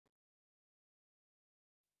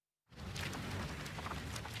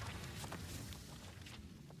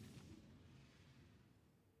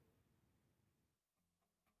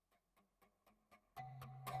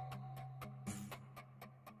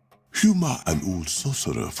Humor an old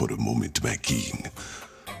sorcerer for a moment, my king.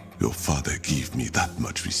 Your father gave me that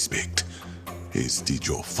much respect, as did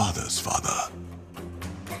your father's father.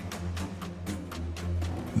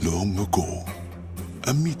 Long ago,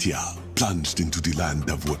 a meteor plunged into the land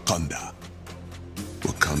of Wakanda.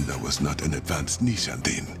 Wakanda was not an advanced nation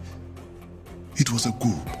then. It was a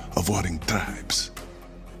group of warring tribes.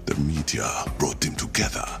 The meteor brought them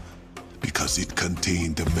together because it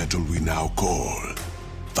contained the metal we now call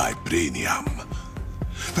vibranium.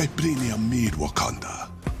 Vibranium made Wakanda.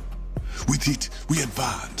 With it, we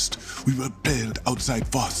advanced. We repelled outside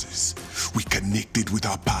forces. We connected with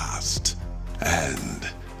our past and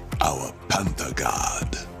our Panther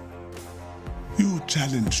God. You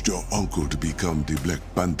challenged your uncle to become the Black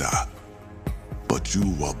Panther, but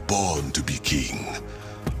you were born to be king.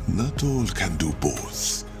 Not all can do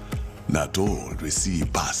both. Not all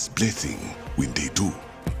receive past blessing when they do.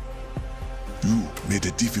 You made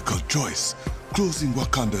a difficult choice, closing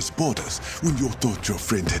Wakanda's borders when you thought your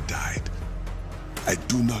friend had died. I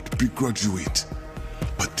do not begrudge you it,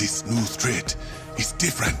 but this new threat is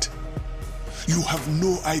different. You have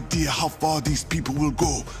no idea how far these people will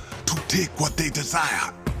go to take what they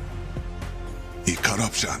desire. A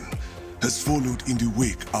corruption has followed in the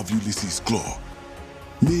wake of Ulysses' Claw,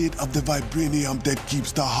 made of the vibranium that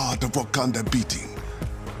keeps the heart of Wakanda beating.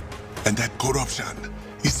 And that corruption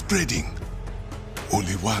is spreading.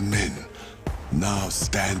 Only one man now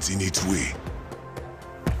stands in its way.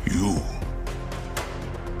 You.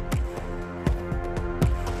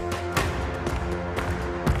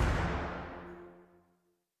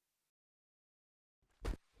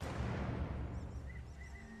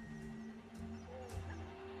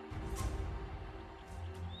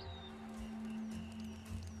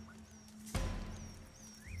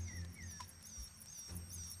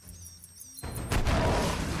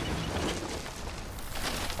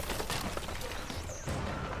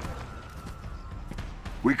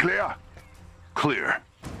 We clear? Clear.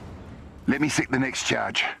 Let me seek the next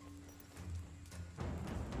charge.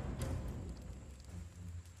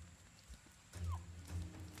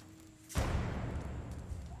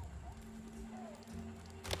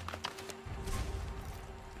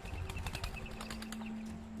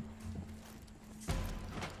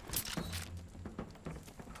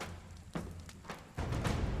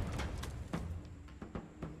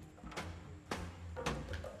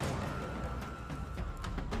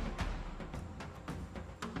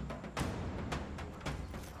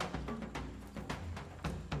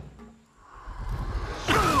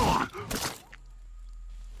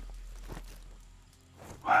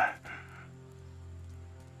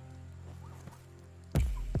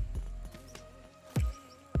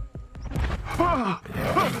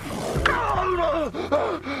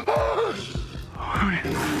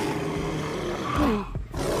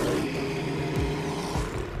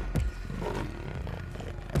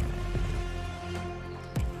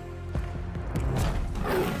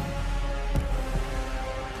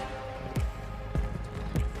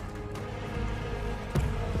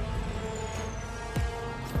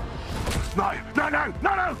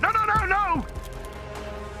 No!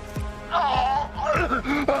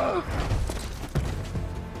 Oh.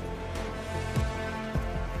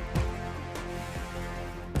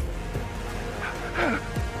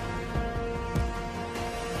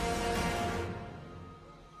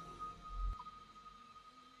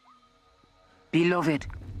 Beloved,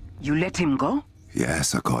 you let him go?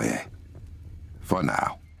 Yes, Okoye. For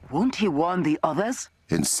now. Won't he warn the others?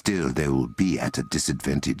 And still they will be at a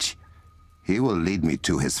disadvantage. He will lead me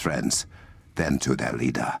to his friends, then to their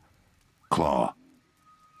leader, Claw.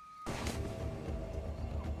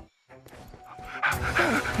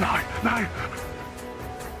 No!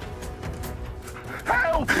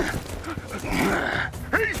 Help!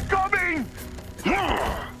 He's coming!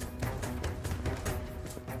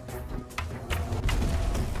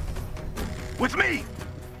 With me!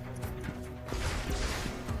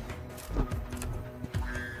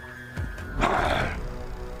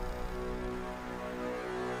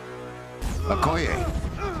 Okoye,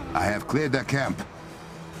 I have cleared the camp.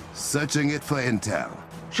 Searching it for intel.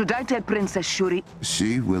 Should I tell Princess Shuri?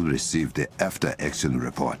 She will receive the after-action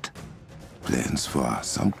report. Plans for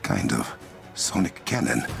some kind of sonic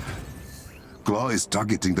cannon. Claw is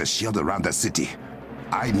targeting the shield around the city.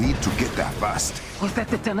 I need to get there fast. Was that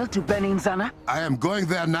the tunnel to Beninzana? I am going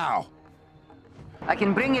there now. I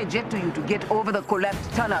can bring a jet to you to get over the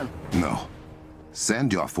collapsed tunnel. No.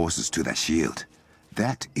 Send your forces to the shield.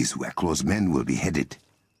 That is where Claw's men will be headed.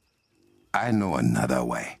 I know another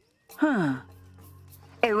way.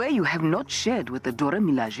 A way you have not shared with the Dora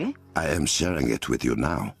Milaje? I am sharing it with you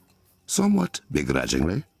now. Somewhat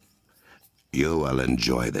begrudgingly. You will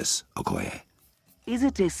enjoy this, Okoye. Is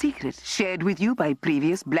it a secret shared with you by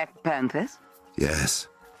previous Black Panthers? Yes,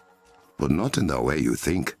 but not in the way you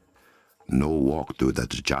think. No walk through the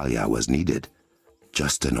Jalia was needed.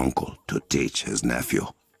 Just an uncle to teach his nephew.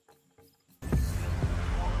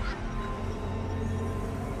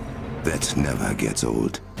 That never gets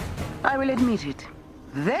old. I will admit it.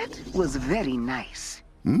 That was very nice.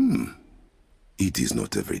 It is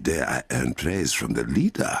not every day I earn praise from the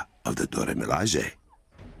leader of the Dora Milaje.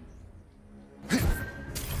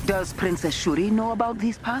 Does Princess Shuri know about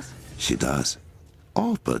these paths? She does.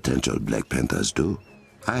 All potential Black Panthers do.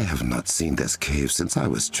 I have not seen this cave since I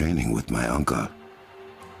was training with my uncle.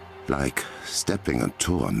 Like stepping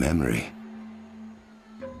into a memory.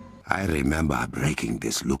 I remember breaking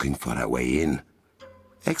this looking for a way in.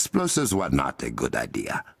 Explosives were not a good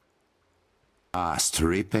idea.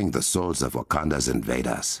 Stripping the souls of Wakanda's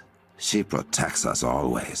invaders. She protects us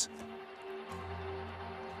always.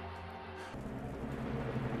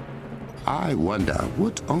 I wonder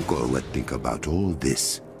what Uncle would think about all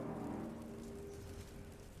this.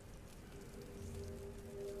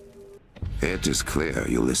 It is clear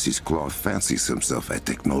Ulysses Claw fancies himself a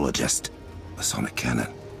technologist, a sonic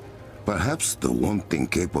cannon. Perhaps the one thing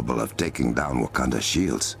capable of taking down Wakanda's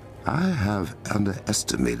shields. I have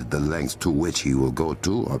underestimated the lengths to which he will go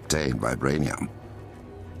to obtain vibranium.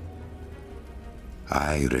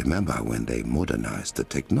 I remember when they modernized the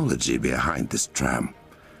technology behind this tram.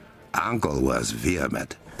 Uncle was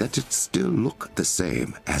vehement that it still looked the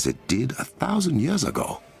same as it did 1,000 years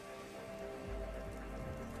ago.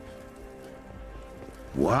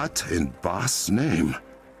 What in Boss' name?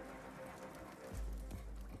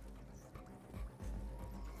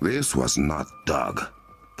 This was not dug,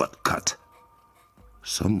 but cut.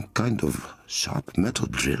 Some kind of sharp metal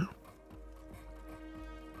drill.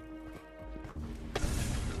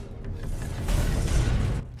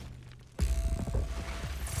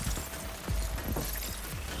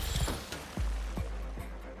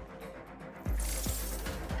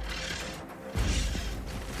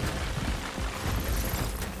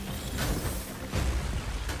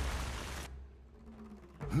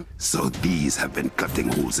 So these have been cutting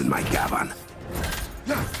holes in my cavern.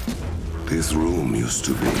 This room used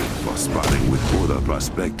to be for sparring with other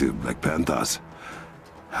prospective Black Panthers.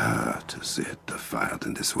 To see it defiled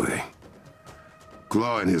in this way.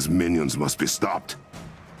 Claw and his minions must be stopped.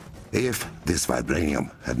 If this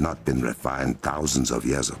vibranium had not been refined thousands of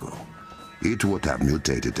years ago, it would have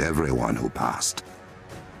mutated everyone who passed.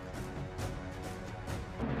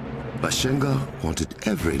 Bashenga wanted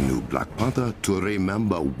every new Black Panther to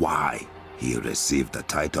remember why he received the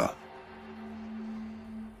title.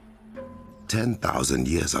 10,000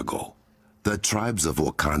 years ago, the tribes of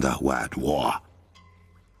Wakanda were at war.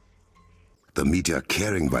 The meteor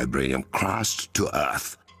carrying vibranium crashed to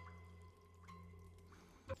Earth.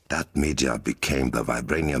 That meteor became the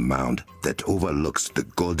vibranium mound that overlooks the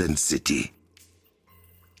Golden City.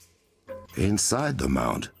 Inside the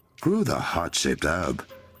mound grew the heart-shaped herb,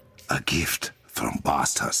 a gift from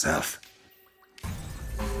Bast herself.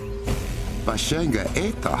 Bashenga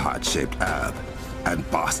ate the heart-shaped herb, and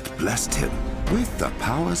Bast blessed him with the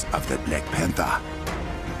powers of the Black Panther.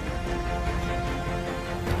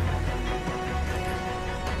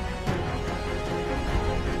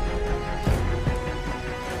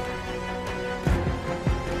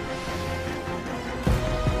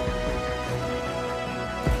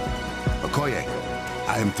 Okoye,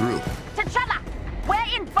 I am through. T'Challa, where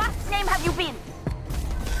in Bast's name have you been?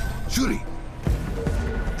 Shuri,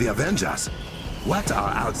 the Avengers. What are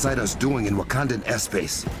outsiders doing in Wakandan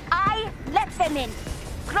airspace? I let them in.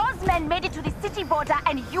 Claw's men made it to the city border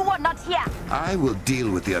and you are not here. I will deal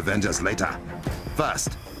with the Avengers later.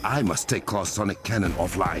 First, I must take Claw's sonic cannon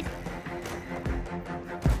offline.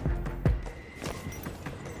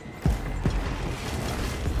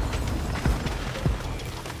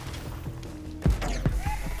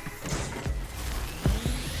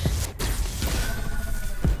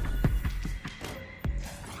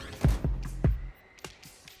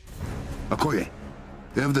 Okoye,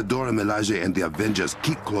 have the Dora Milaje and the Avengers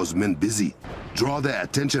keep Claw's men busy. Draw their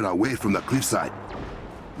attention away from the cliffside.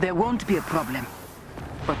 There won't be a problem.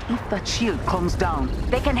 But if that shield comes down,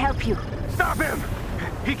 They can help you. Stop him!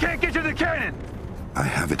 He can't get to the cannon! I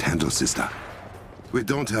have it handled, sister. We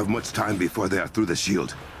don't have much time before they are through the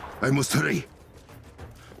shield. I must hurry.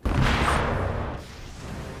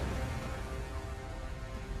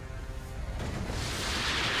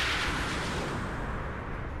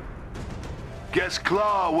 Guess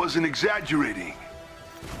Claw wasn't exaggerating.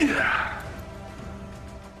 Yeah.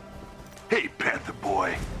 Hey, Panther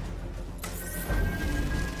boy.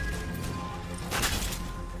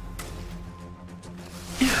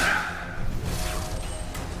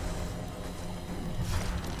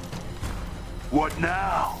 What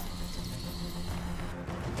now?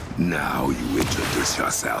 Now you introduce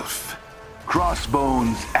yourself.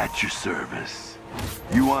 Crossbones at your service.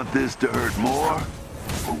 You want this to hurt more?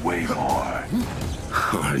 Or way more?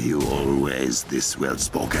 Are you always this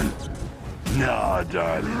well-spoken? No,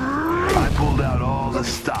 darling. I pulled out all the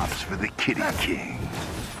stops for the Kitty King.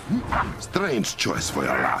 Strange choice for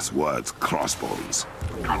your last words, Crossbones.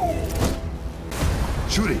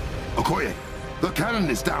 Shuri, Okoye, the cannon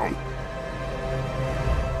is down.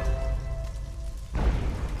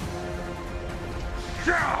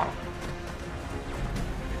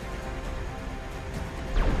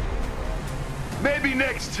 Maybe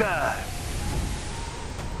next time.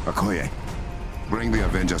 Okoye, bring the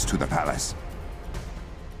Avengers to the palace.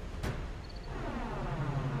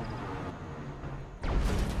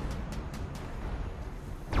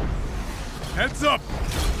 Heads up!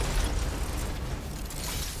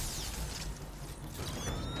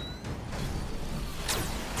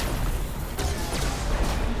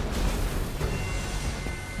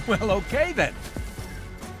 Well, okay then.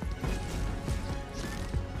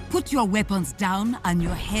 Put your weapons down and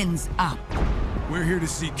your hands up. We're here to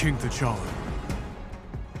see King T'Challa.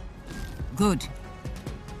 Good.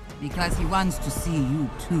 Because he wants to see you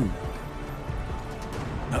too.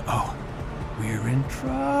 Uh-oh. We're in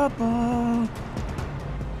trouble.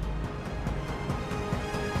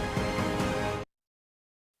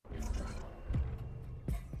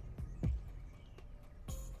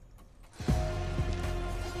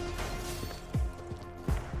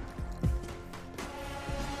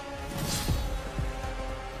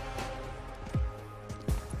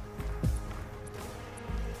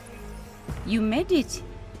 You made it.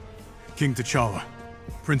 King T'Challa,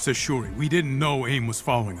 Princess Shuri, we didn't know AIM was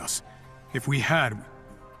following us. If we had...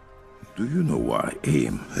 Do you know why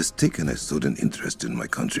AIM has taken a sudden interest in my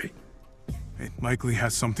country? It likely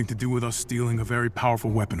has something to do with us stealing a very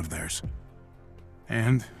powerful weapon of theirs.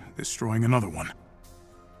 And destroying another one.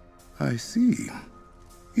 I see.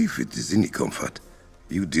 If it is any comfort,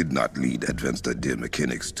 you did not lead advanced idea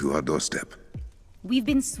mechanics to our doorstep. We've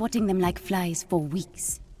been swatting them like flies for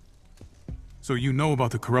weeks. So you know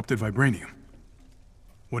about the corrupted vibranium?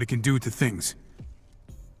 What it can do to things.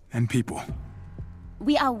 And people.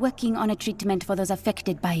 We are working on a treatment for those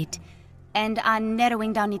affected by it, and are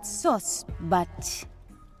narrowing down its source, but...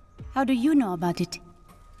 How do you know about it?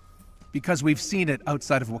 Because we've seen it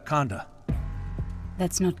outside of Wakanda.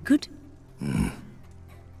 That's not good.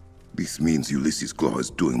 This means Ulysses Claw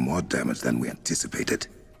is doing more damage than we anticipated.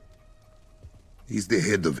 He's the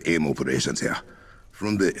head of AIM operations here.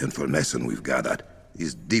 From the information we've gathered,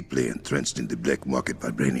 he's deeply entrenched in the black market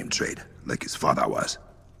vibranium trade, like his father was.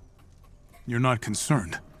 You're not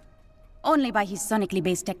concerned? Only by his sonically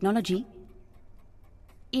based technology.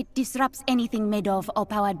 It disrupts anything made of or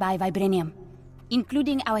powered by vibranium,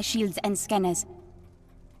 including our shields and scanners.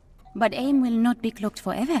 But AIM will not be cloaked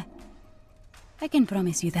forever. I can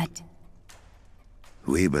promise you that.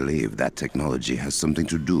 We believe that technology has something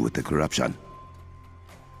to do with the corruption.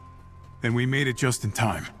 Then we made it just in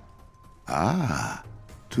time. Ah,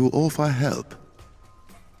 to offer help.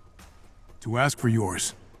 To ask for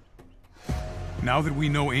yours. Now that we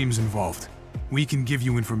know AIM's involved, we can give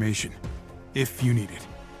you information, if you need it.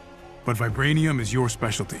 But vibranium is your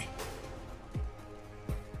specialty.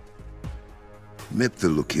 Map the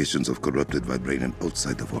locations of corrupted vibranium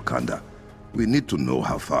outside of Wakanda. We need to know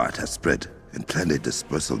how far it has spread and plan a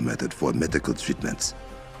dispersal method for medical treatments.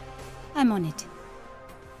 I'm on it.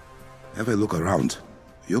 Have a look around.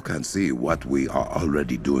 You can see what we are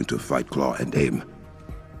already doing to fight Claw and AIM.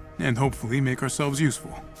 And hopefully make ourselves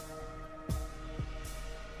useful.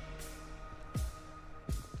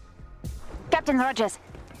 Captain Rogers,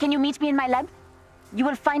 can you meet me in my lab? You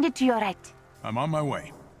will find it to your right. I'm on my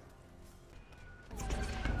way.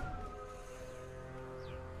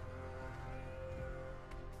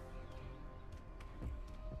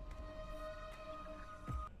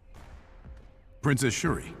 Princess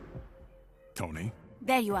Shuri. Tony.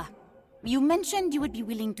 There you are. You mentioned you would be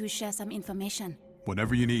willing to share some information.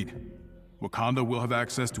 Whatever you need. Wakanda will have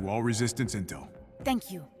access to all Resistance intel.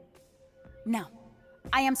 Thank you. Now,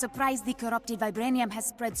 I am surprised the corrupted vibranium has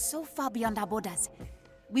spread so far beyond our borders.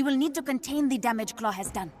 We will need to contain the damage Claw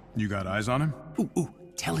has done. You got eyes on him? Ooh,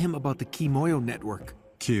 tell him about the Kimoyo network.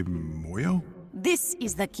 Kimoyo? This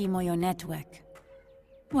is the Kimoyo network.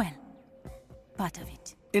 Well, part of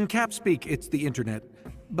it. In Cap speak, it's the internet,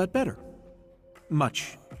 but better.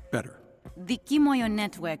 Much better. The Kimoyo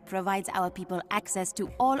network provides our people access to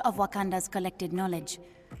all of Wakanda's collected knowledge.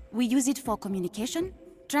 We use it for communication,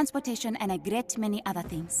 transportation, and a great many other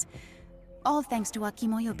things. All thanks to our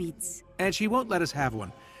Kimoyo beads. And she won't let us have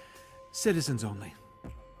one. Citizens only.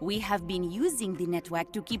 We have been using the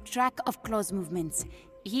network to keep track of Claw's movements.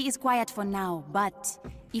 He is quiet for now, but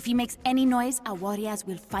if he makes any noise, our warriors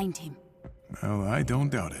will find him. Well, I don't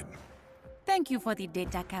doubt it. Thank you for the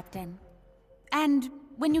data, Captain. And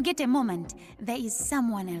when you get a moment, there is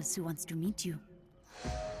someone else who wants to meet you.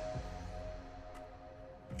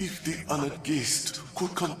 If the honored guest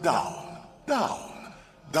could come down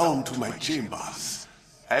to my chambers,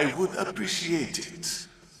 I would appreciate it.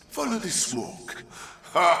 Follow the smoke.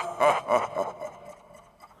 Huh.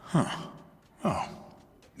 Oh,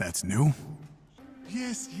 that's new?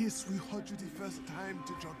 Yes, we heard you the first time,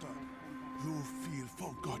 Tijota. You feel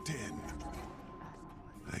forgotten.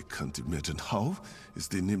 I can't imagine how. Is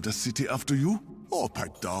they named a city after you? Oh,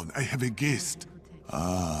 pipe down, I have a guest.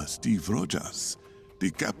 Ah, Steve Rogers,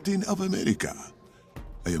 the Captain of America.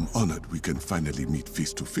 I am honored we can finally meet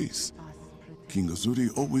face to face. King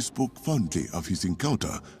Azuri always spoke fondly of his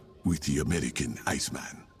encounter with the American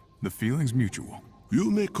Iceman. The feeling's mutual.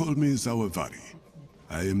 You may call me Zawavari.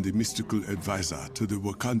 I am the mystical advisor to the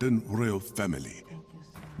Wakandan royal family.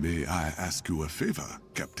 May I ask you a favor,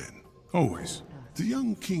 Captain? Always. The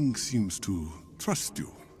young king seems to trust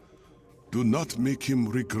you. Do not make him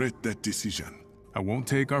regret that decision. I won't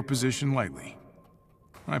take our position lightly.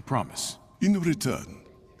 I promise. In return,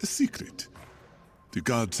 a secret. The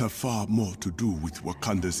gods have far more to do with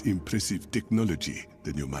Wakanda's impressive technology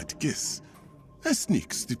than you might guess. As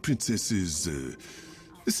Nix, the princess's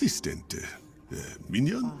assistant,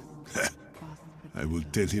 minion? I will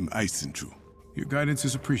tell him I sent you. Your guidance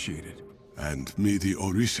is appreciated. And may the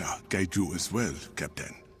Orisha guide you as well,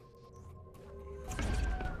 Captain.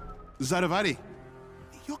 Zaravari,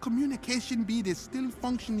 your communication bead is still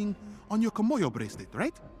functioning on your Komoyo bracelet,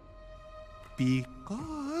 right?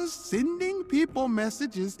 Because sending people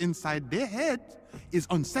messages inside their head is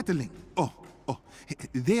unsettling. Oh,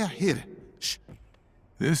 they are here. Shh.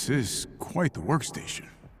 This is quite the workstation.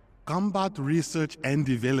 Combat research and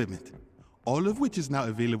development, all of which is now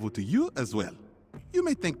available to you as well. You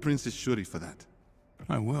may thank Princess Shuri for that.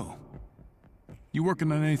 I will. You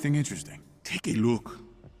working on anything interesting? Take a look.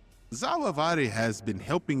 Zawavari has been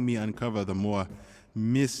helping me uncover the more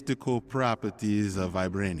mystical properties of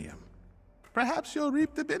vibranium. Perhaps you'll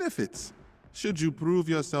reap the benefits, should you prove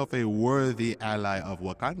yourself a worthy ally of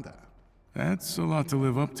Wakanda. That's a lot to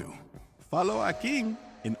live up to. Follow our king,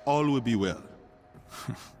 and all will be well.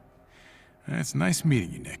 It's nice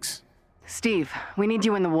meeting you, Nix. Steve, we need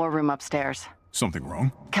you in the war room upstairs. Something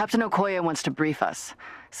wrong? Captain Okoye wants to brief us.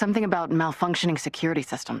 Something about malfunctioning security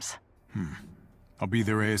systems. I'll be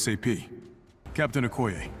there ASAP. Captain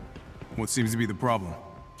Okoye, what seems to be the problem?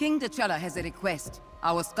 King T'Challa has a request.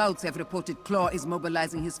 Our scouts have reported Claw is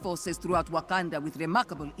mobilizing his forces throughout Wakanda with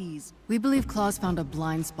remarkable ease. We believe Claw's found a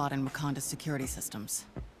blind spot in Wakanda's security systems.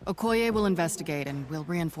 Okoye will investigate and will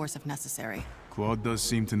reinforce if necessary. Claude does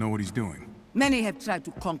seem to know what he's doing. Many have tried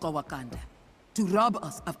to conquer Wakanda, to rob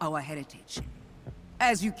us of our heritage.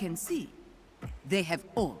 As you can see, they have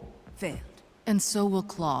all failed. And so will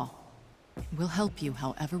Claw. We'll help you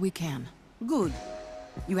however we can. Good.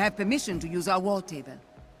 You have permission to use our war table.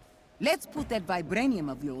 Let's put that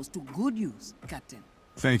vibranium of yours to good use, Captain.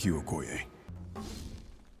 Thank you, Okoye.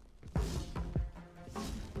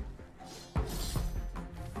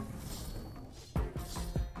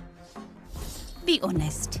 Be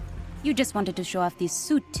honest. You just wanted to show off this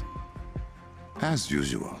suit. As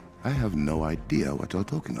usual, I have no idea what you're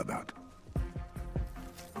talking about.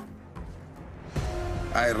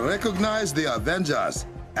 I recognize the Avengers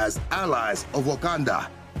as allies of Wakanda.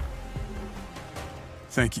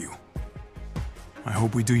 Thank you. I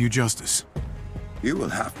hope we do you justice. You will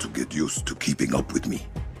have to get used to keeping up with me.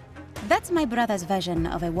 That's my brother's version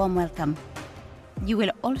of a warm welcome. You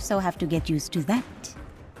will also have to get used to that.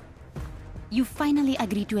 You finally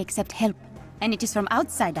agreed to accept help, and it is from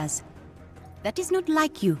outsiders. That is not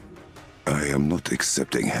like you. I am not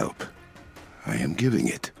accepting help. I am giving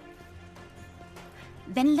it.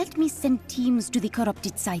 Then let me send teams to the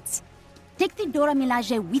corrupted sites. Take the Dora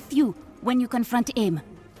Milaje with you when you confront AIM.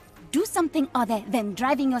 Do something other than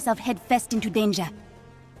driving yourself headfirst into danger.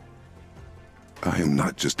 I am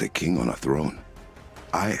not just a king on a throne.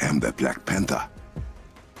 I am the Black Panther.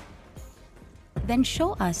 Then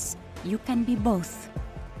show us you can be both.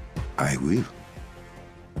 I will.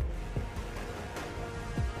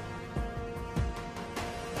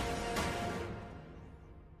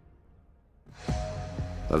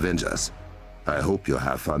 Avengers, I hope you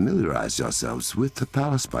have familiarized yourselves with the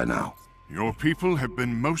palace by now. Your people have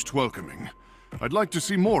been most welcoming. I'd like to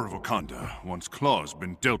see more of Wakanda once Claw's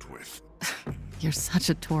been dealt with. You're such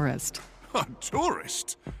a tourist. A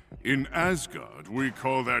tourist? In Asgard, we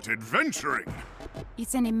call that adventuring.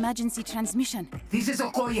 It's an emergency transmission. This is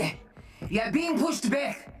Okoye. You're being pushed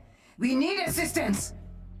back. We need assistance.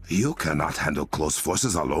 You cannot handle close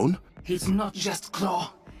forces alone? He's not just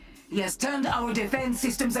Claw. He has turned our defense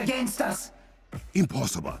systems against us.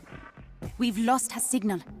 Impossible. We've lost her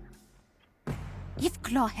signal. If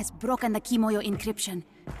Claw has broken the Kimoyo encryption,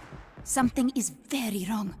 something is very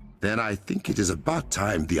wrong. Then I think it is about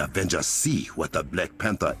time the Avengers see what the Black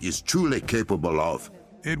Panther is truly capable of.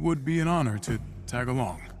 It would be an honor to tag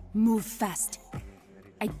along. Move fast.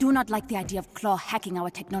 I do not like the idea of Claw hacking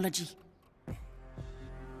our technology.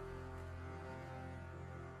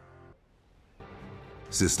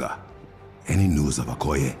 Sister, any news of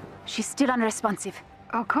Okoye? She's still unresponsive.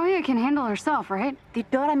 Okoye can handle herself, right? The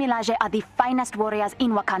Dora Milaje are the finest warriors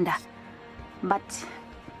in Wakanda. But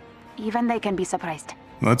even they can be surprised.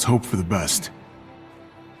 Let's hope for the best.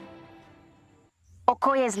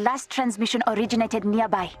 Okoye's last transmission originated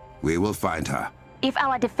nearby. We will find her. If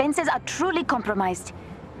our defenses are truly compromised,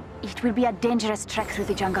 it will be a dangerous trek through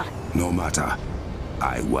the jungle. No matter.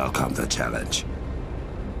 I welcome the challenge.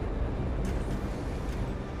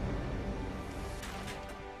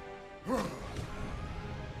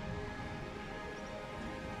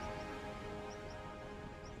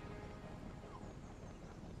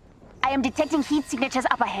 I am detecting heat signatures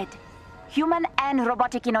up ahead. Human and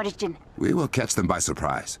robotic in origin. We will catch them by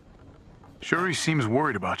surprise. Shuri seems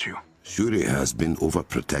worried about you. Shuri has been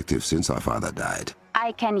overprotective since our father died.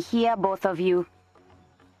 I can hear both of you.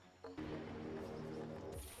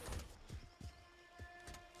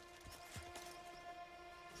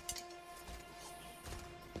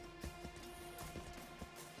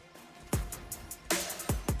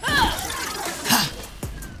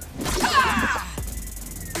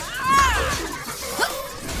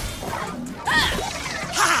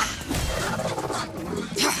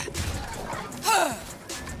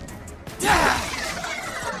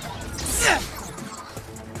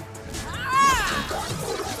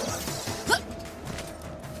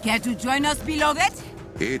 Care to join us, beloved?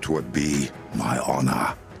 It would be my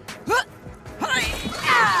honor.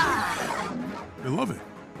 Beloved.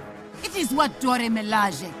 It is what Dora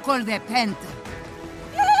Milaje call the Panther.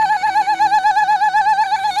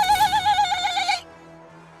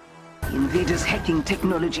 Invaders' hacking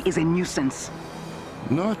technology is a nuisance.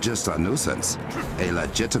 Not just a nuisance, a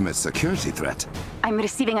legitimate security threat. I'm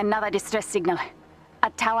receiving another distress signal. A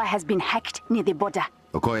tower has been hacked near the border.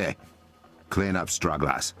 Okoye, clean up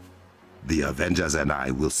stragglers. The Avengers and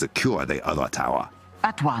I will secure the other tower.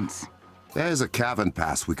 At once. There's a cavern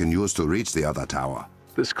pass we can use to reach the other tower.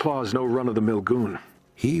 This Claw's no run-of-the-mill goon.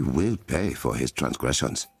 He will pay for his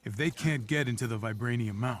transgressions. If they can't get into the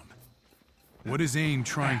Vibranium Mound, what is AIM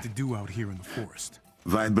trying to do out here in the forest?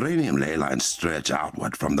 Vibranium ley lines stretch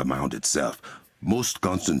outward from the mound itself, most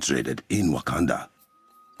concentrated in Wakanda.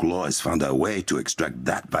 Claw has found a way to extract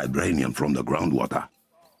that vibranium from the groundwater.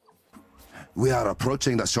 We are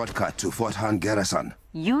approaching the shortcut to Fort Han Garrison.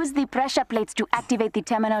 Use the pressure plates to activate the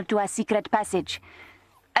terminal to a secret passage.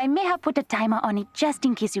 I may have put a timer on it just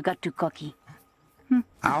in case you got too cocky.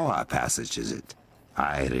 Our passage, is it?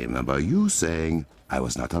 I remember you saying I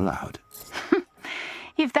was not allowed.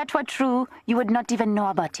 If that were true, you would not even know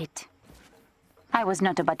about it. I was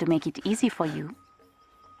not about to make it easy for you.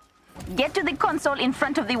 Get to the console in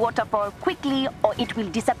front of the waterfall quickly, or it will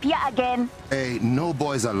disappear again. A no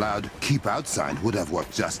boys allowed, keep out sign would have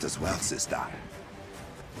worked just as well, sister.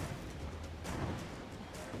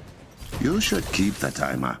 You should keep the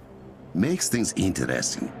timer. Makes things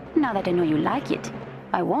interesting. Now that I know you like it,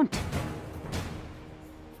 I won't.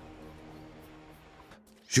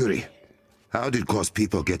 Shuri, how did Claw's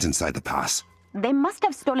people get inside the pass? They must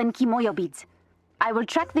have stolen Kimoyo beads. I will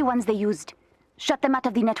track the ones they used. Shut them out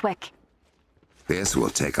of the network. This will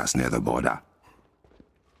take us near the border.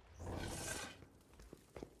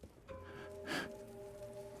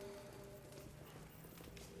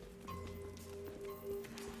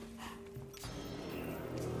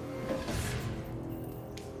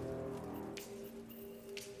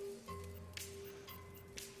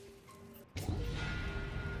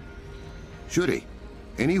 Shuri,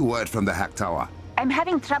 any word from the hack tower? I'm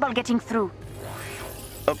having trouble getting through.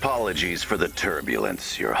 Apologies for the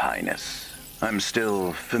turbulence, Your Highness. I'm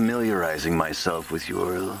still familiarizing myself with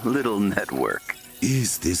your little network.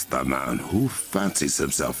 Is this the man who fancies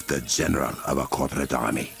himself the general of a corporate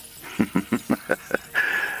army?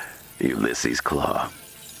 Ulysses Claw,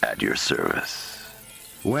 at your service.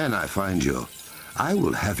 When I find you, I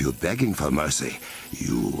will have you begging for mercy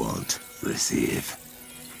you won't receive.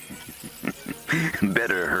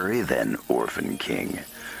 Better hurry then, Orphan King.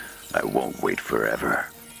 I won't wait forever.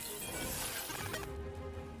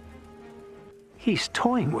 He's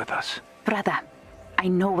toying with us. Brother, I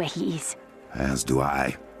know where he is. As do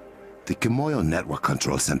I. The Kimoyo Network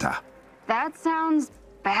Control Center. That sounds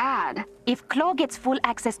bad. If Claw gets full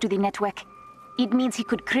access to the network, it means he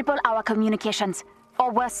could cripple our communications.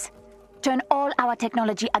 Or worse, turn all our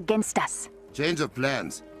technology against us. Change of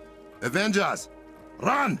plans. Avengers,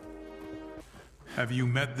 run! Have you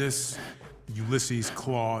met this Ulysses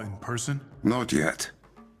Claw in person? Not yet.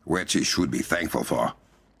 Which he should be thankful for.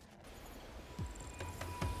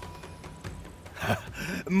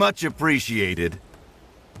 Much appreciated.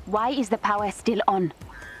 Why is the power still on?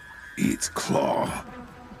 It's Claw.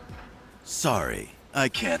 Sorry, I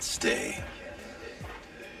can't stay.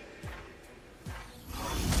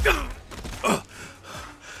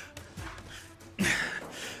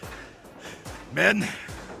 Men,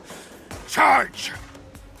 charge!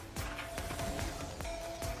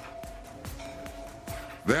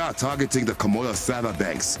 They are targeting the Kimoyo server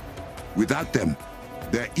banks. Without them,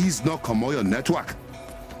 there is no Kimoyo network.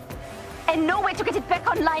 And no way to get it back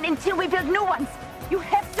online until we build new ones. You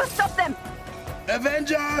have to stop them.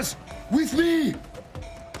 Avengers, with me!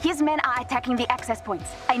 His men are attacking the access points.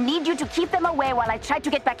 I need you to keep them away while I try to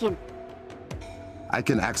get back in. I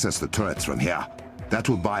can access the turrets from here. That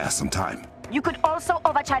will buy us some time. You could also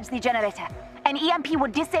overcharge the generator. An EMP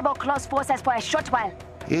would disable Claw's forces for a short while.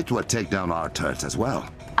 It will take down our turrets as well.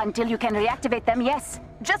 Until you can reactivate them, yes.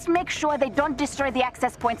 Just make sure they don't destroy the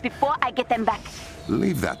access points before I get them back.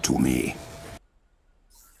 Leave that to me.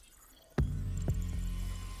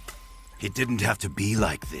 It didn't have to be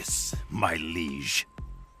like this, my liege.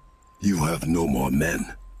 You have no more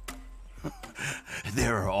men.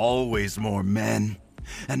 There are always more men.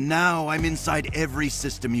 And now I'm inside every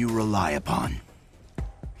system you rely upon.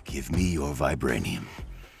 Give me your vibranium,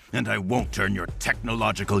 and I won't turn your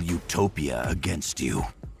technological utopia against you.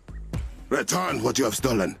 Return what you have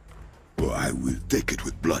stolen, or I will take it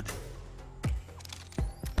with blood.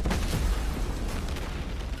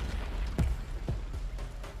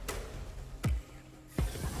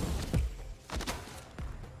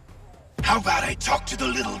 How about I talk to the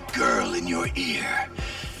little girl in your ear?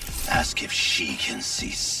 Ask if she can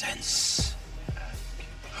see sense.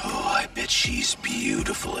 Oh, I bet she's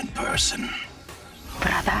beautiful in person.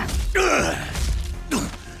 Brother.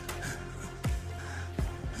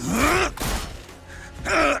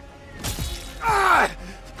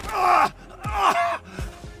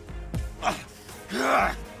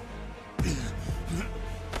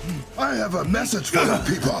 I have a message for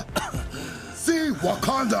you people. See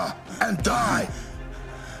Wakanda and die.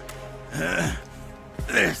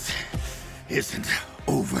 This isn't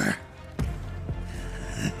over.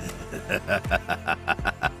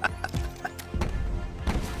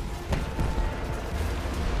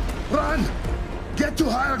 Run! Get to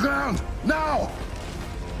higher ground, now!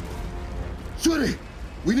 Shuri,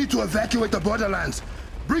 we need to evacuate the borderlands.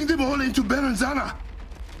 Bring them all into Berenzana.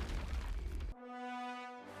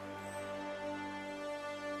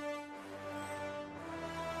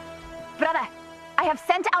 Brother, I have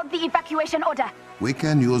sent out the evacuation order. We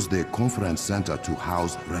can use the conference center to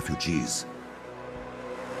house refugees.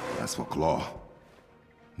 As for Claw,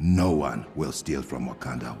 no one will steal from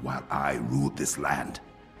Wakanda while I rule this land.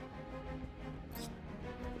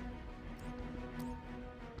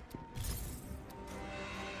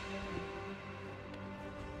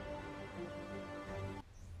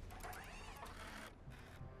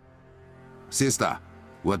 Sister,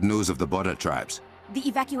 what news of the border tribes? The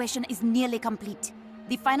evacuation is nearly complete.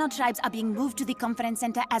 The final tribes are being moved to the conference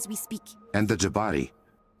center as we speak. And the Jabari?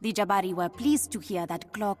 The Jabari were pleased to hear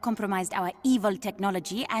that Claw compromised our evil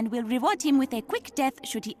technology and will reward him with a quick death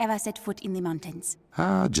should he ever set foot in the mountains.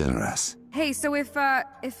 How generous. Hey, so if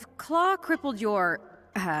Claw crippled your,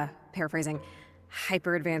 paraphrasing,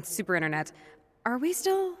 hyper-advanced super internet, are we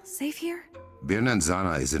still safe here?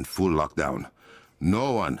 Berenzana is in full lockdown.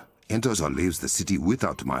 No one enters or leaves the city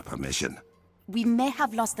without my permission. We may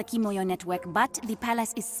have lost the Kimoyo network, but the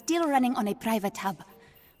palace is still running on a private hub.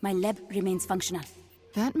 My lab remains functional.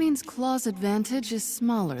 That means Claw's advantage is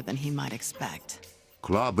smaller than he might expect.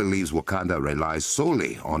 Claw believes Wakanda relies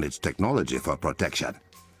solely on its technology for protection.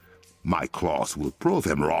 My claws will prove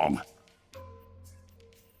him wrong.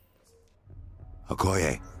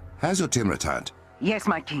 Okoye, has your team returned? Yes,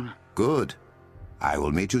 my king. Good. I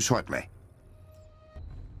will meet you shortly.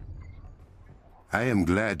 I am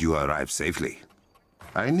glad you arrived safely.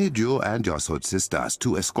 I need you and your sword sisters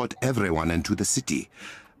to escort everyone into the city.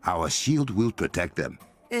 Our shield will protect them.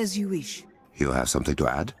 As you wish. You have something to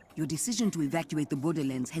add? Your decision to evacuate the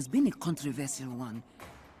borderlands has been a controversial one.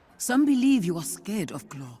 Some believe you are scared of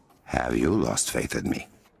Claw. Have you lost faith in me?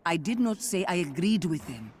 I did not say I agreed with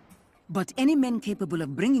them. But any man capable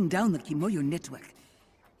of bringing down the Kimoyo network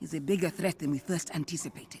is a bigger threat than we first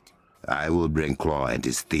anticipated. I will bring Claw and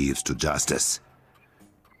his thieves to justice.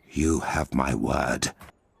 You have my word.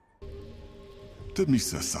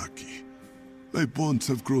 Sasaki, my bonds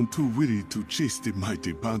have grown too weary to chase the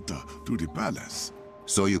mighty Panther to the palace.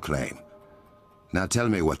 So you claim. Now tell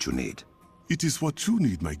me what you need. It is what you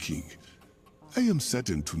need, my king. I am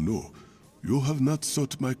saddened to know you have not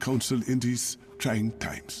sought my counsel in these trying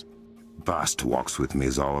times. Bast walks with me,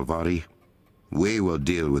 Zawavari. We will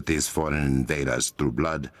deal with these foreign invaders through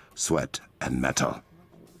blood, sweat, and metal.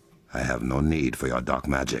 I have no need for your dark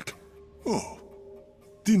magic. Oh.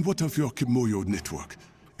 Then what of your Kimoyo network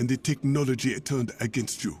and the technology it turned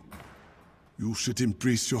against you? You should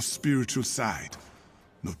embrace your spiritual side,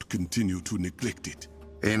 not continue to neglect it.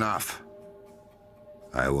 Enough.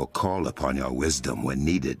 I will call upon your wisdom when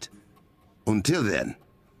needed. Until then,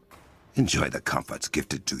 enjoy the comforts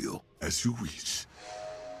gifted to you. As you wish.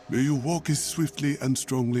 May you walk as swiftly and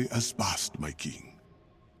strongly as Bast, my king.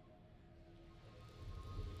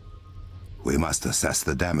 We must assess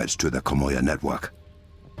the damage to the Kimoyo network.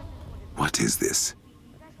 What is this?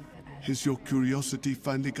 Has your curiosity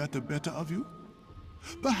finally got the better of you?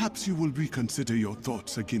 Perhaps you will reconsider your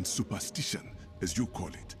thoughts against superstition, as you call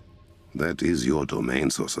it. That is your domain,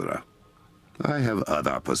 sorcerer. I have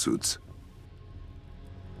other pursuits.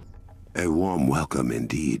 A warm welcome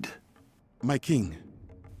indeed. My king.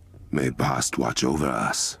 May Bast watch over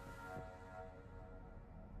us.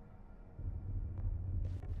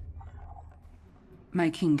 My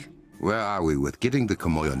king. Where are we with getting the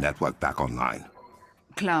Kimoyo network back online?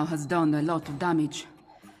 Clow has done a lot of damage.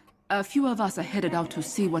 A few of us are headed out to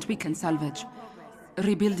see what we can salvage.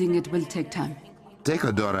 Rebuilding it will take time. Take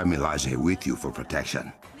Adora Milaje with you for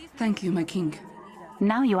protection. Thank you, my king.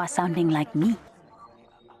 Now you are sounding like me.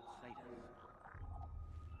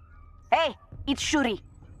 Hey, it's Shuri.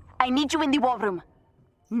 I need you in the war room.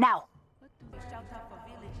 Now.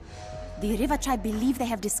 The River Tribe believe they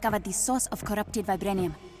have discovered the source of corrupted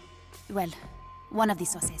vibranium. Well, one of the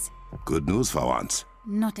sources. Good news for once.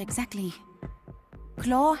 Not exactly.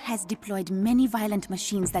 Claw has deployed many violent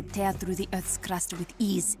machines that tear through the Earth's crust with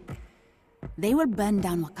ease. They will burn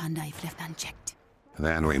down Wakanda if left unchecked.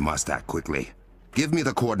 Then we must act quickly. Give me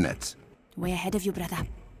the coordinates. Way ahead of you, brother.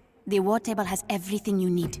 The war table has everything you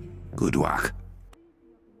need. Good work.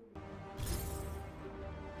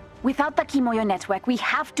 Without the Kimoyo network, we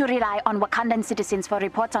have to rely on Wakandan citizens for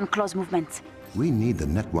reports on Claw's movements. We need the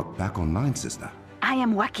network back online, sister. I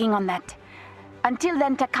am working on that. Until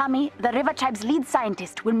then, Takami, the River Tribe's lead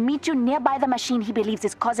scientist, will meet you nearby the machine he believes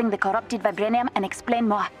is causing the corrupted vibranium and explain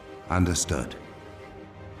more. Understood.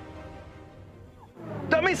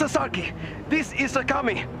 Sasaki, this is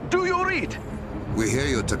Takami. Do you read? We hear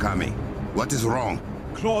you, Takami. What is wrong?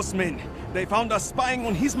 Claw's men. They found us spying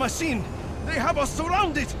on his machine. They have us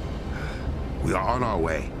surrounded. We are on our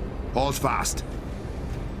way. Hold fast.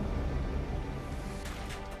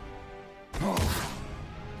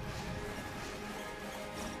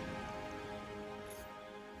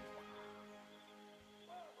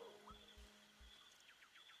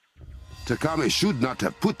 Takami should not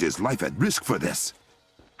have put his life at risk for this.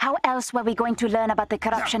 How else were we going to learn about the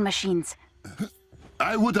corruption machines?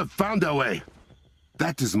 I would have found a way.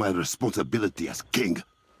 That is my responsibility as king.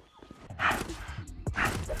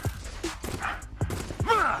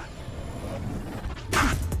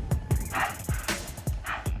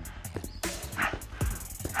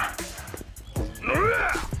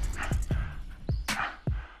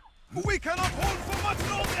 We cannot hold for much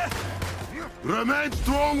longer! Remain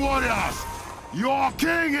strong, warriors! Your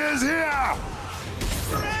king is here!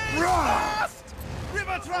 Fast!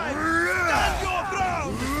 River Tribe! Stand your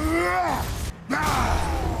ground!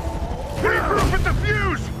 Regroup at the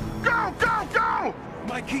fuse! Go, go, go!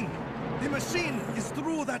 My king, the machine is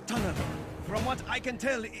through that tunnel. From what I can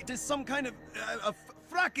tell, it is some kind of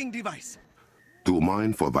fracking device. To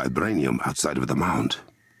mine for vibranium outside of the mound.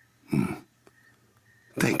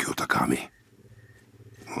 Thank you, Takami.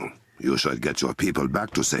 You should get your people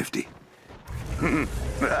back to safety.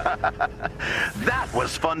 That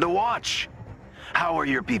was fun to watch. How are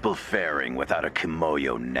your people faring without a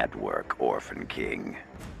Kimoyo network, Orphan King?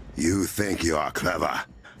 You think you are clever?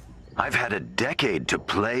 I've had a decade to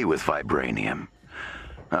play with vibranium.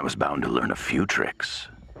 I was bound to learn a few tricks.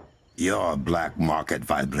 Your black market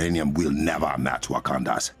vibranium will never match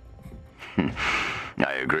Wakanda's.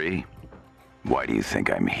 I agree. Why do you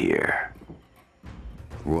think I'm here?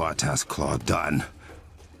 What has Claw done?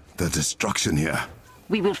 The destruction here.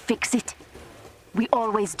 We will fix it. We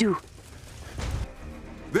always do.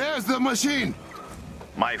 There's the machine!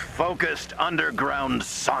 My focused underground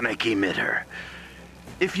sonic emitter.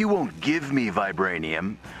 If you won't give me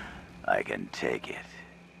vibranium, I can take it.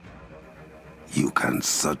 You can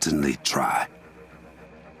certainly try.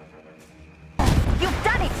 You've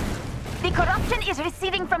done it! The corruption is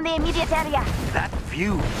receding from the immediate area. That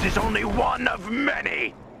fuse is only one of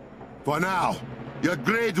many. For now, your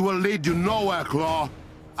grade will lead you nowhere, Claw.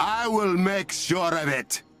 I will make sure of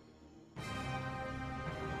it.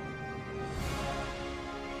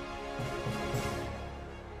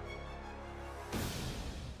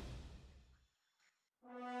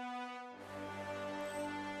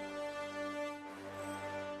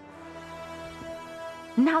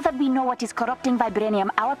 Now that we know what is corrupting vibranium,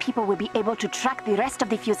 our people will be able to track the rest of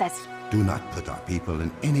the fuses. Do not put our people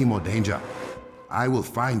in any more danger. I will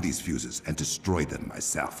find these fuses and destroy them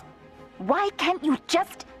myself. Why can't you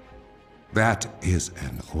just... That is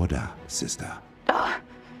an order, sister. Ugh.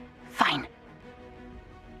 Fine.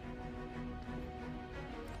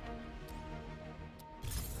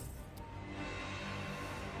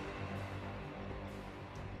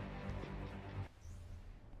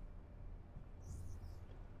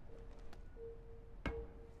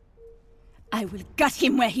 I will gut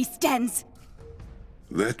him where he stands.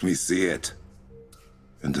 Let me see it.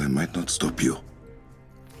 And I might not stop you.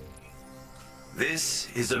 This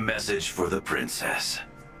is a message for the princess.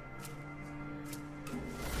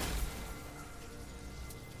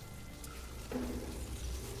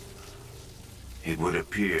 It would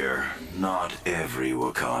appear not every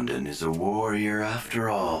Wakandan is a warrior after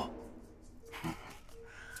all.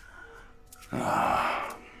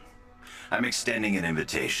 I'm extending an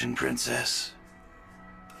invitation, princess.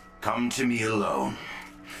 Come to me alone,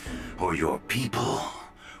 or your people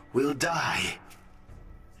will die.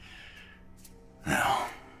 Now,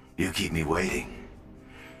 you keep me waiting,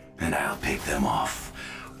 and I'll pick them off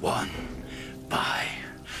one by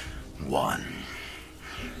one.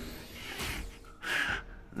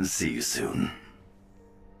 See you soon.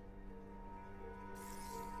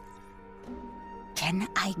 Can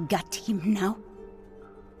I gut him now?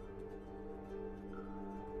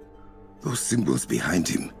 Those symbols behind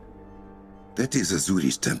him. That is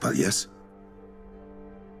Azuri's temple, yes?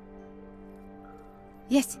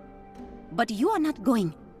 Yes. But you are not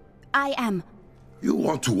going. I am. You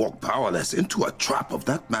want to walk powerless into a trap of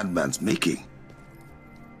that madman's making.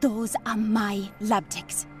 Those are my lab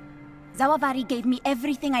techs. Zawavari gave me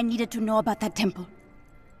everything I needed to know about that temple.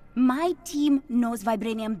 My team knows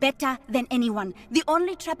vibranium better than anyone. The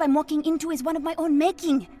only trap I'm walking into is one of my own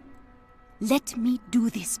making. Let me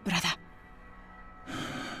do this, brother.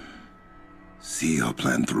 See your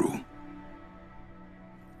plan through.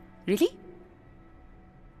 Really?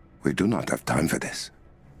 We do not have time for this.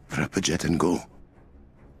 Wrap a jet and go.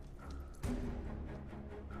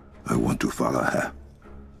 I want to follow her.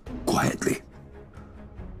 Quietly.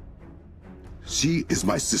 She is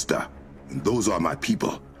my sister, and those are my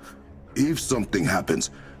people. If something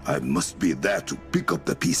happens, I must be there to pick up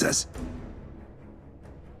the pieces.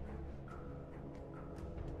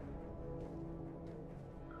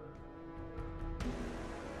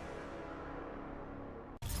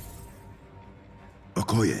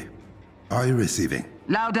 Okoye, are you receiving?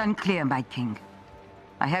 Loud and clear, my king.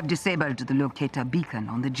 I have disabled the locator beacon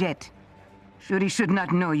on the jet. Shuri should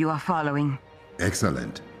not know you are following.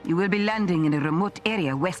 Excellent. You will be landing in a remote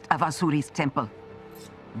area west of Asuri's temple.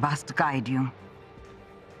 Bast guide you.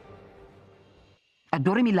 A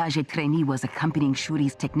Dorimilaje trainee was accompanying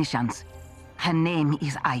Shuri's technicians. Her name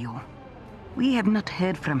is Ayo. We have not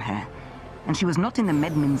heard from her, and she was not in the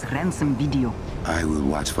Medmen's ransom video. I will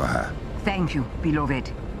watch for her. Thank you,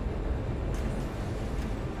 beloved.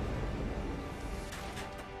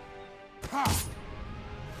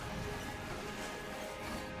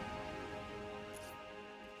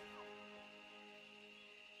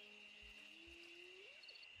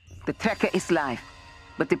 The tracker is live,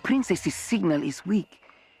 but the princess's signal is weak.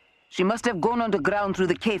 She must have gone underground through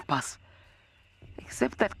the cave pass.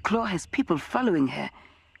 Except that Claw has people following her.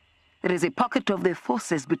 There is a pocket of their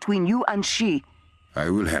forces between you and she.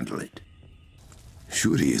 I will handle it.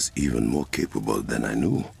 Shuri is even more capable than I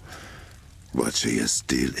knew. But she is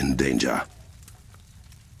still in danger.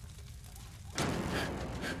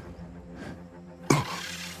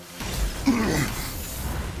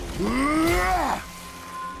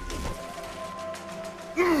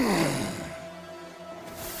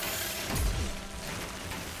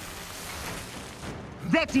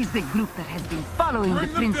 That is the group that has been following the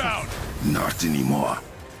princess. Not anymore.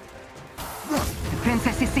 The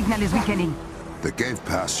princess's signal is weakening. The cave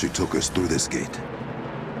pass she took us through this gate.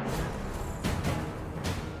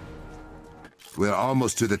 We're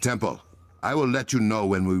almost to the temple. I will let you know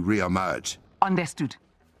when we re-emerge. Understood.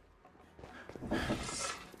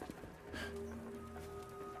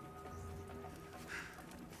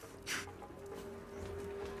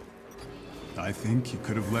 I think you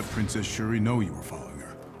could have let Princess Shuri know you were following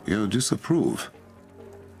her. You disapprove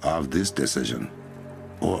of this decision?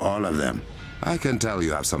 Or all of them? I can tell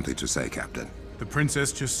you have something to say, Captain. The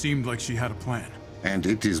princess just seemed like she had a plan. And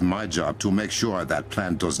it is my job to make sure that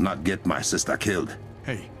plan does not get my sister killed.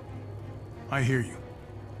 Hey, I hear you.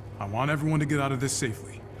 I want everyone to get out of this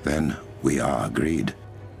safely. Then we are agreed.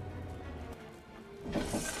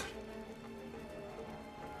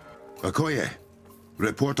 Okoye,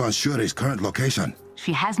 report on Shuri's current location.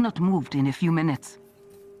 She has not moved in a few minutes.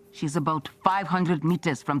 She's about 500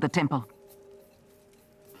 meters from the temple.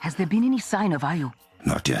 Has there been any sign of Ayu?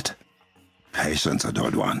 Not yet. Patience,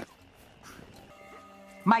 adored one.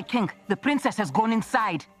 My king, the princess has gone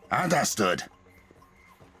inside. Understood.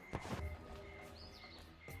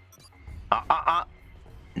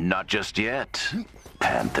 Not just yet,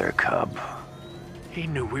 Panther cub. He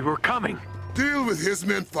knew we were coming. Deal with his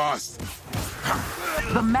men fast.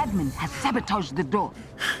 The madman has sabotaged the door.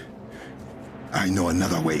 I know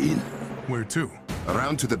another way in. Where to?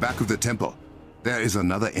 Around to the back of the temple. There is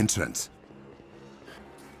another entrance.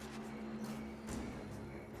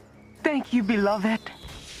 Thank you, beloved.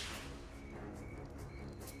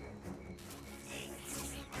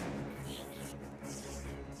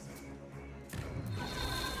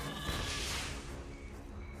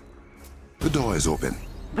 The door is open.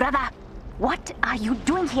 Brother, what are you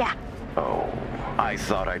doing here? Oh, I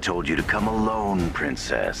thought I told you to come alone,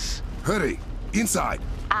 princess. Hurry! Inside!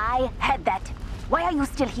 I heard that. Why are you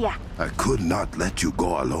still here? I could not let you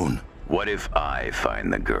go alone. What if I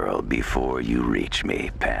find the girl before you reach me,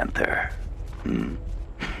 Panther?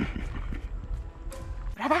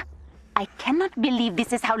 Brother, I cannot believe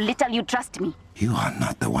this is how little you trust me. You are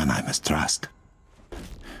not the one I mistrust.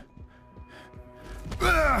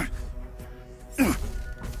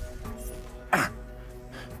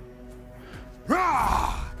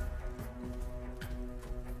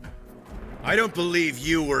 I don't believe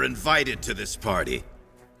you were invited to this party.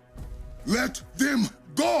 Let them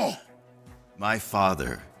go! My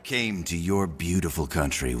father came to your beautiful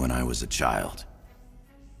country when I was a child.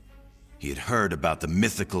 He had heard about the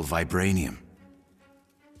mythical vibranium.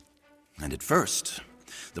 And at first,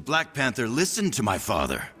 the Black Panther listened to my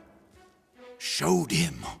father. Showed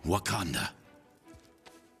him Wakanda.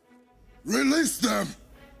 Release them!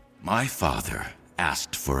 My father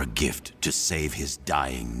asked for a gift to save his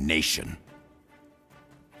dying nation.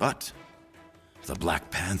 But the Black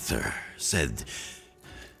Panther said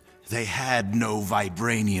they had no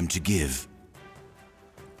vibranium to give.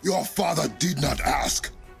 Your father did not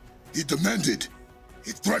ask. He demanded.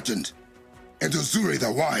 He threatened. And Azuri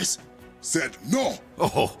the Wise said no.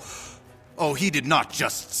 Oh, he did not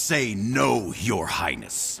just say no, Your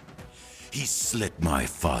Highness. He slit my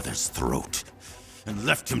father's throat and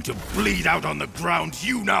left him to bleed out on the ground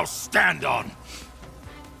you now stand on.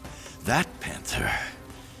 That Panther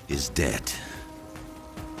is dead.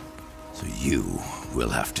 So you will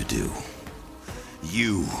have to do.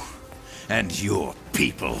 You and your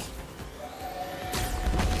people.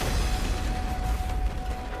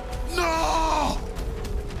 No!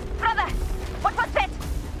 Brother, what was that?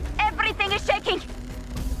 Everything is shaking.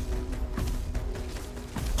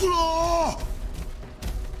 Claw!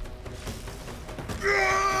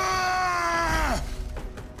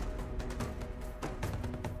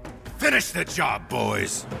 Finish the job,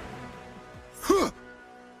 boys!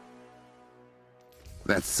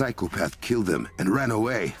 That psychopath killed them and ran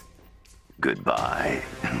away. Goodbye,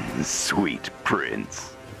 sweet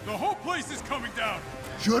prince. The whole place is coming down!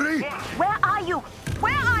 Shuri! Where are you?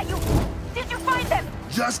 Where are you? Did you find them?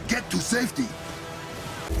 Just get to safety!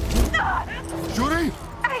 Shuri!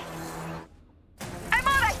 I'm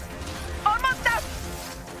alright! Almost out!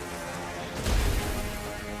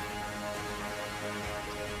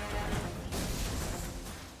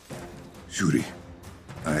 Shuri,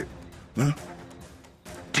 Huh?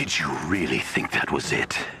 Did you really think that was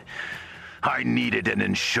it? I needed an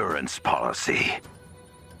insurance policy.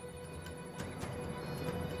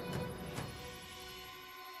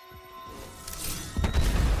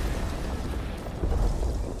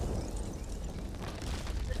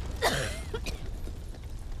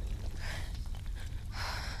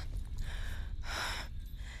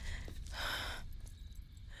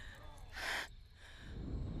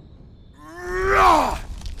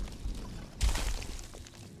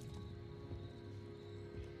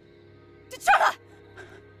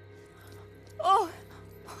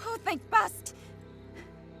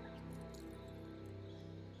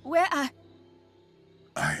 Where are...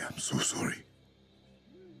 I am so sorry.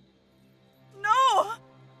 No!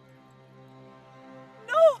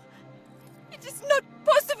 No! It is not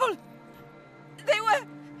possible! They were...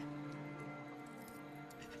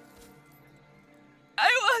 I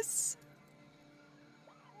was...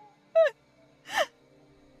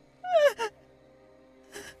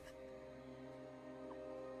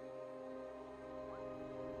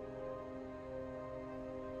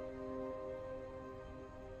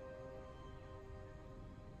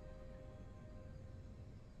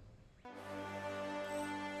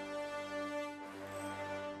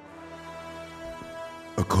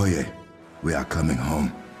 Okoye, we are coming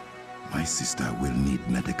home. My sister will need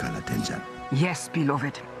medical attention. Yes,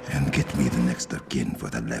 beloved. And get me the next of kin for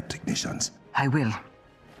the lab technicians. I will.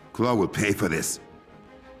 Claw will pay for this.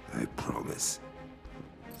 I promise.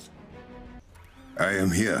 I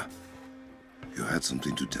am here. You had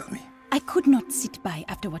something to tell me. I could not sit by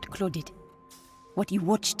after what Claude did. What you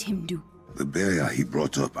watched him do. The barrier he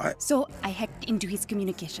brought up, So I hacked into his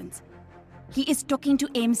communications. He is talking to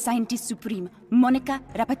AIM Scientist Supreme, Monica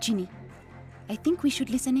Rappaccini. I think we should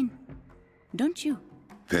listen in. Don't you?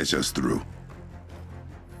 Patch us through.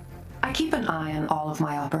 I keep an eye on all of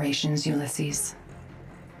my operations, Ulysses.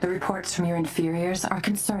 The reports from your inferiors are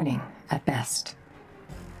concerning, at best.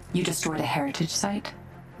 You destroyed a heritage site?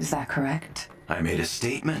 Is that correct? I made a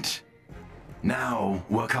statement. Now,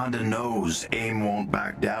 Wakanda knows AIM won't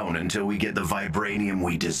back down until we get the vibranium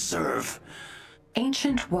we deserve.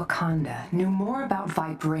 Ancient Wakanda knew more about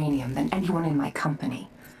vibranium than anyone in my company.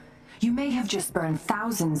 You may have just burned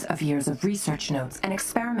thousands of years of research notes and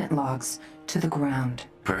experiment logs to the ground.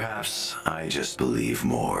 Perhaps I just believe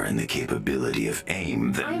more in the capability of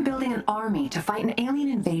AIM than... I am building an army to fight an alien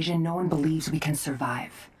invasion no one believes we can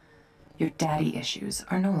survive. Your daddy issues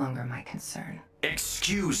are no longer my concern.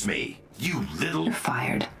 Excuse me, you little... You're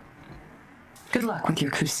fired. Good luck with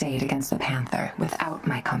your crusade against the Panther without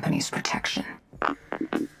my company's protection.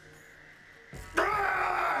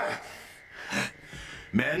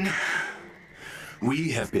 Men,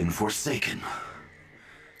 we have been forsaken.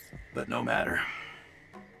 But no matter.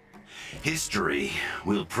 History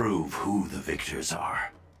will prove who the victors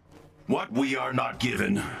are. What we are not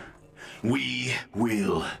given, we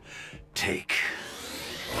will take.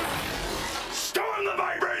 Storm the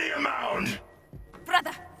Vibranium Mound!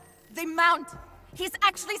 Brother, the Mount! He's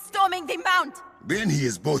actually storming the Mount! Then he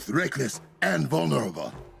is both reckless and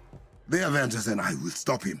vulnerable. The Avengers and I will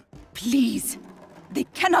stop him. Please! They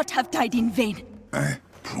cannot have died in vain. I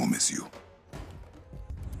promise you.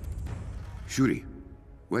 Shuri,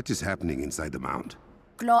 what is happening inside the Mount?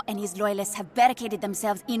 Claw and his loyalists have barricaded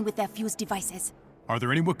themselves in with their fuse devices. Are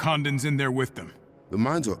there any Wakandans in there with them? The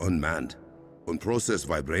mines are unmanned. Unprocessed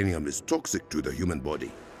vibranium is toxic to the human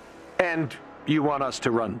body. And you want us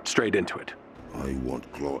to run straight into it? I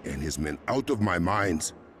want Claw and his men out of my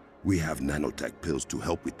mines. We have nanotech pills to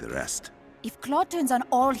help with the rest. If Claw turns on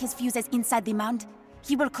all his fuses inside the Mount,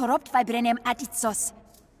 he will corrupt vibranium at its source.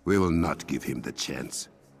 We will not give him the chance.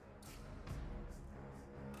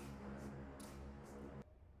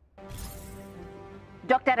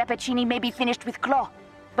 Dr. Rappaccini may be finished with Claw,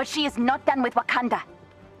 but she is not done with Wakanda.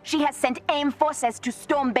 She has sent AIM forces to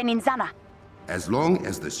storm Beninzana. As long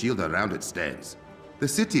as the shield around it stands, the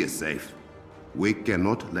city is safe. We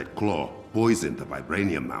cannot let Claw poison the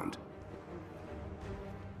vibranium mound.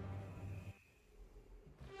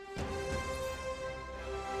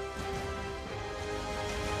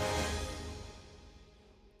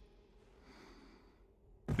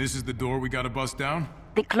 This is the door we gotta bust down?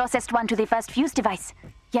 The closest one to the first fuse device.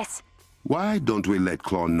 Yes. Why don't we let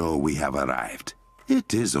Claw know we have arrived?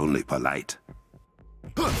 It is only polite.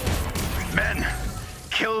 Men,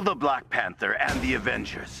 kill the Black Panther and the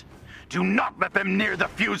Avengers. Do not let them near the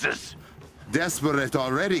fuses! Desperate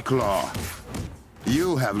already, Claw.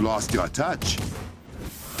 You have lost your touch.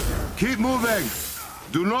 Keep moving!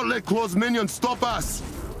 Do not let Claw's minions stop us!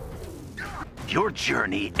 Your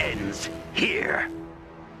journey ends here.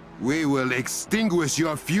 We will extinguish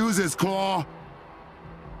your fuses, Claw!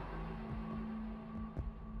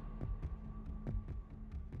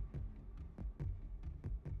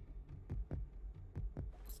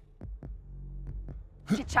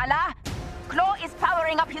 T'Challa! Claw is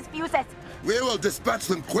powering up his fuses! We will dispatch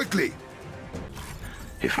them quickly!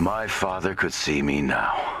 If my father could see me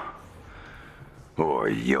now. Or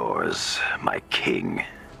yours, my king.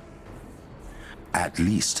 At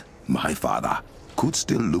least, my father could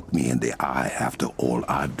still look me in the eye after all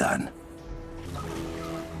I've done.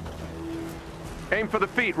 Aim for the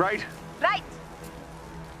feet, right? Right!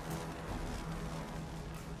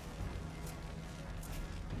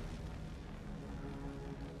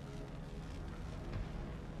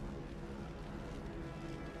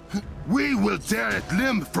 We will tear it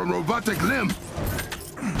limb from robotic limb.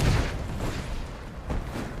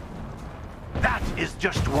 That is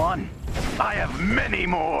just one. I have many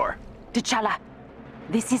more. T'Challa,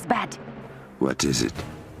 this is bad. What is it?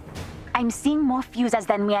 I'm seeing more fuses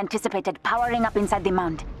than we anticipated powering up inside the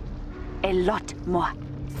mound. A lot more.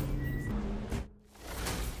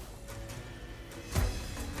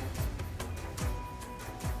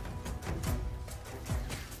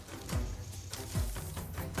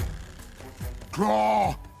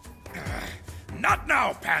 Claw! Not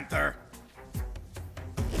now, Panther!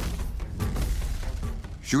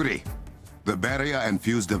 Shuri, the barrier and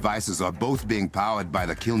fuse devices are both being powered by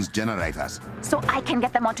the kiln's generators. So I can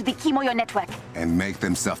get them onto the Kimoyo network. And make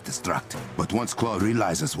them self-destruct. But once Claw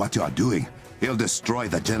realizes what you are doing, he'll destroy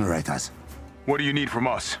the generators. What do you need from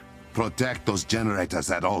us? Protect those generators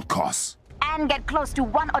at all costs. And get close to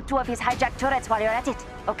one or two of his hijacked turrets while you're at it,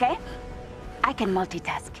 okay? I can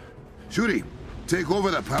multitask. Shuri, take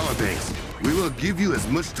over the power base. We will give you as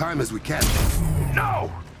much time as we can.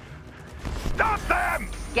 No! Stop them!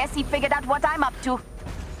 Guess he figured out what I'm up to.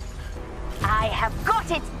 I have got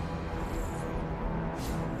it!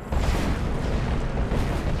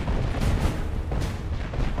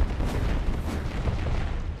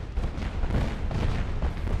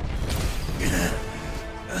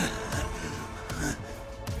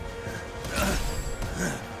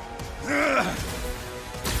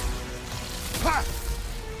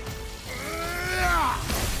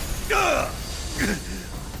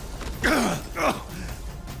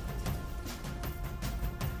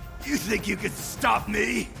 You think you can stop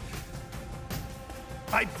me?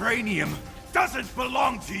 Vibranium doesn't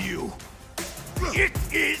belong to you. It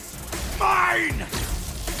is mine!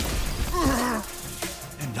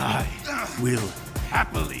 And I will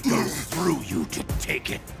happily go through you to take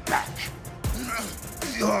it back.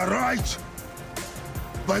 You are right.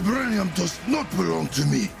 Vibranium does not belong to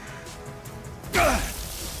me.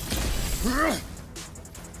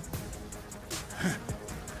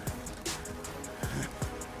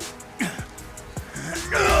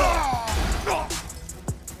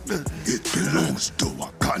 It belongs to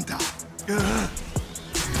Wakanda.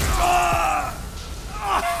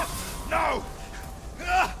 No!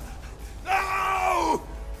 No!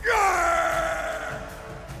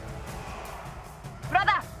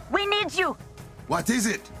 Brother, we need you! What is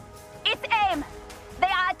it? It's AIM! They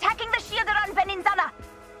are attacking the shield around Peninsula!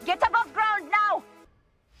 Get above ground now!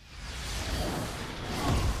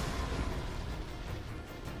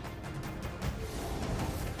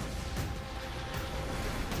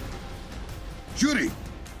 Shuri,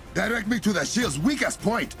 direct me to the shield's weakest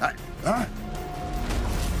point. Huh?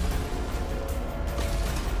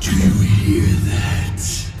 Do you hear that?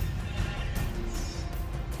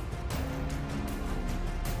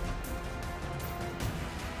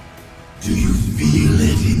 Do you feel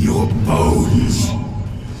it in your bones?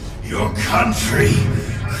 Your country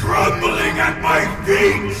crumbling at my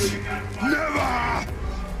feet? Never!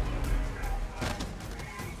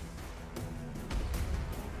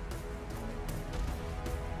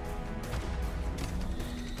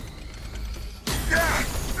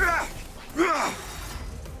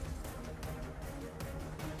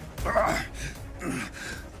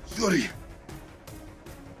 Shuri.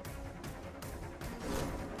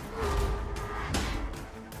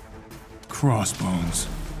 Crossbones.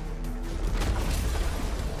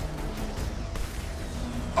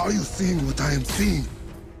 Are you seeing what I am seeing?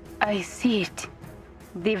 I see it.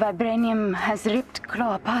 The vibranium has ripped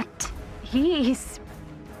Claw apart. He is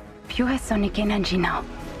pure sonic energy now.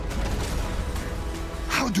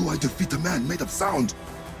 How do I defeat a man made of sound?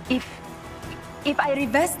 If I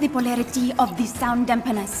reverse the polarity of the sound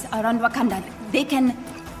dampeners around Wakanda, they can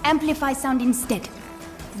amplify sound instead.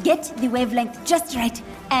 Get the wavelength just right,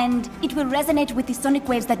 and it will resonate with the sonic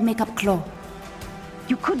waves that make up Claw.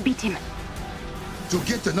 You could beat him. To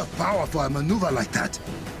get enough power for a maneuver like that,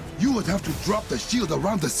 you would have to drop the shield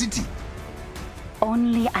around the city.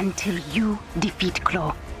 Only until you defeat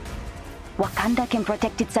Claw. Wakanda can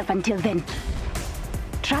protect itself until then.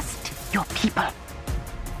 Trust your people.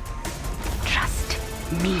 Trust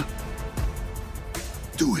me.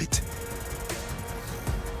 Do it.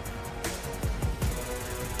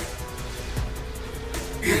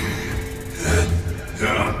 You're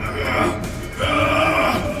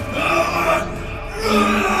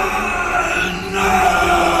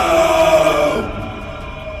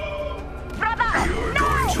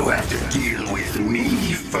going to have to deal with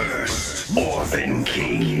me first, Orphan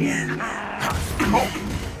King.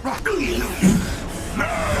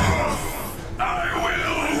 I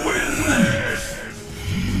will win.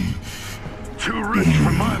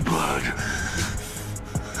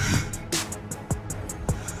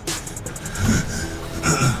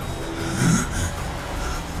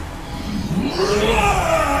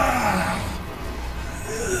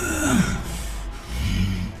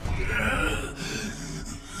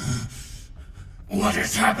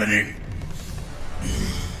 happening?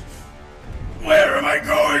 Where am I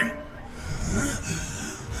going?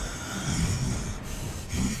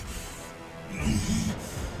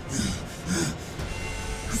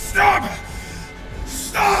 Stop!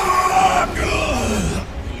 Stop!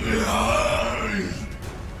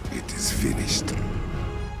 It is finished.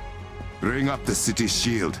 Bring up the city's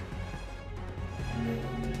shield.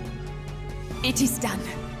 It is done.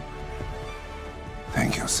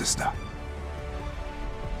 Thank you, sister.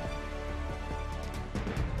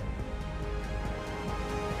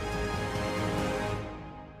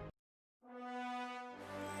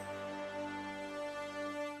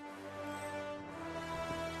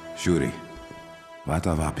 Shuri, what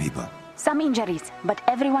of our people? Some injuries, but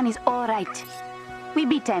everyone is all right. We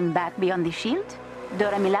beat them back beyond the shield.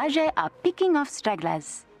 Dora Milaje are picking off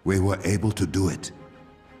stragglers. We were able to do it.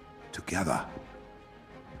 Together.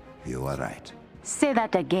 You are right. Say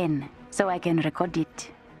that again, so I can record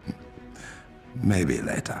it. Maybe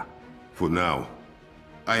later. For now,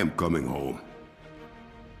 I am coming home.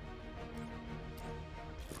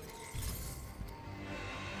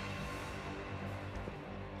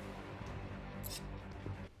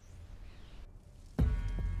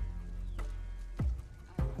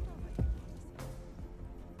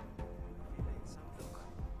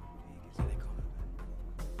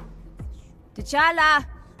 T'Challa!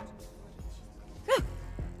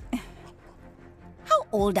 How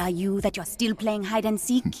old are you that you're still playing hide and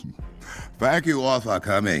seek? Thank you all for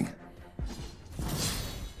coming.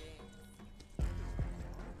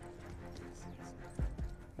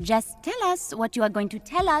 Just tell us what you are going to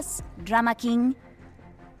tell us, Drama King.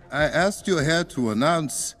 I asked you here to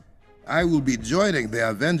announce I will be joining the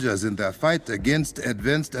Avengers in their fight against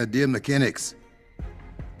advanced idea mechanics.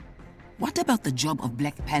 What about the job of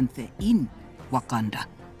Black Panther in Wakanda?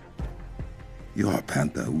 Your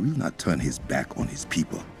Panther will not turn his back on his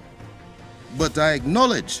people. But I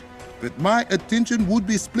acknowledge that my attention would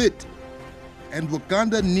be split, and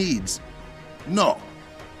Wakanda needs, no,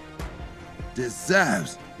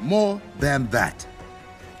 deserves more than that.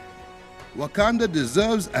 Wakanda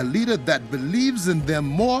deserves a leader that believes in them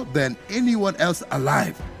more than anyone else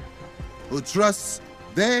alive, who trusts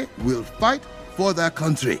they will fight for their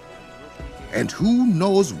country, and who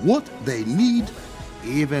knows what they need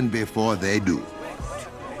even before they do.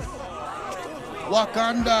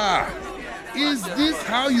 Wakanda! Is this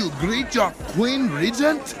how you greet your Queen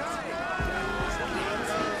Regent?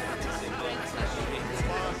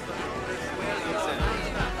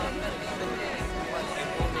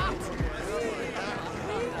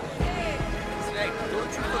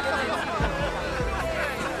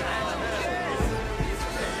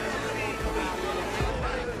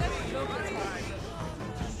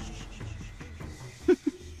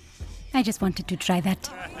 I just wanted to try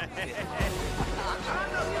that.